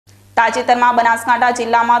તાજેતરમાં બનાસકાંઠા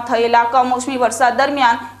જિલ્લામાં થયેલા કમોસમી વરસાદ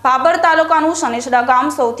દરમિયાન ભાભર તાલુકાનું સનેસડા ગામ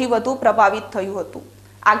સૌથી વધુ પ્રભાવિત થયું હતું।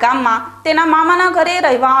 આ ગામમાં તેના મામાના ઘરે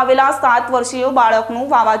રહેવા આવેલા 7 વર્ષીય બાળકનું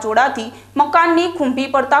વાવાઝોડાથી મકાનની ખુંભી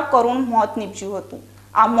પડતા કરુણ મોત નીપજ્યું હતું।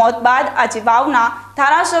 આ મોત બાદ આજે વાવના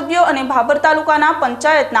ધારાસભ્યો અને ભાભર તાલુકાના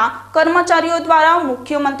પંચાયતના કર્મચારીઓ દ્વારા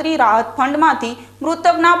મુખ્યમંત્રી રાહત ફંડમાંથી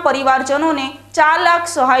મૃતકના પરિવારજનોને 4 લાખ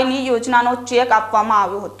સહાયની યોજનાનો ચેક આપવામાં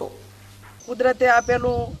આવ્યો હતો। કુદરતે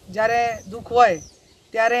આપેલું જ્યારે દુઃખ હોય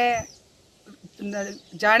ત્યારે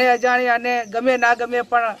જાણે અજાણે અને ગમે ના ગમે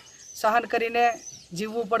પણ સહન કરીને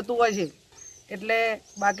જીવવું પડતું હોય છે। એટલે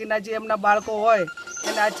બાકીના જે એમના બાળકો હોય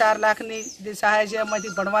એને આ 4 લાખની જે સહાય છે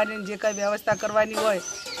એમાંથી ભણવાની જે કંઈ વ્યવસ્થા કરવાની હોય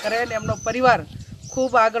કરે ને એમનો પરિવાર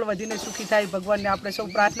ખૂબ આગળ વધીને સુખી થાય ભગવાનને આપણે સૌ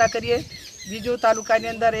પ્રાર્થના કરીએ। બીજું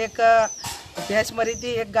તાલુકાની અંદર એક ભેંસ મરી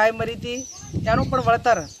હતી, એક ગાય મરી હતી, એનું પણ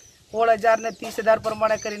વળતર 16,000 ને 30,000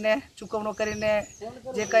 પ્રમાણે કરીને ચૂકવણું કરીને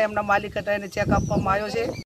જે કંઈ એમના માલિક હતા એને ચેક આપવામાં આવ્યો છે।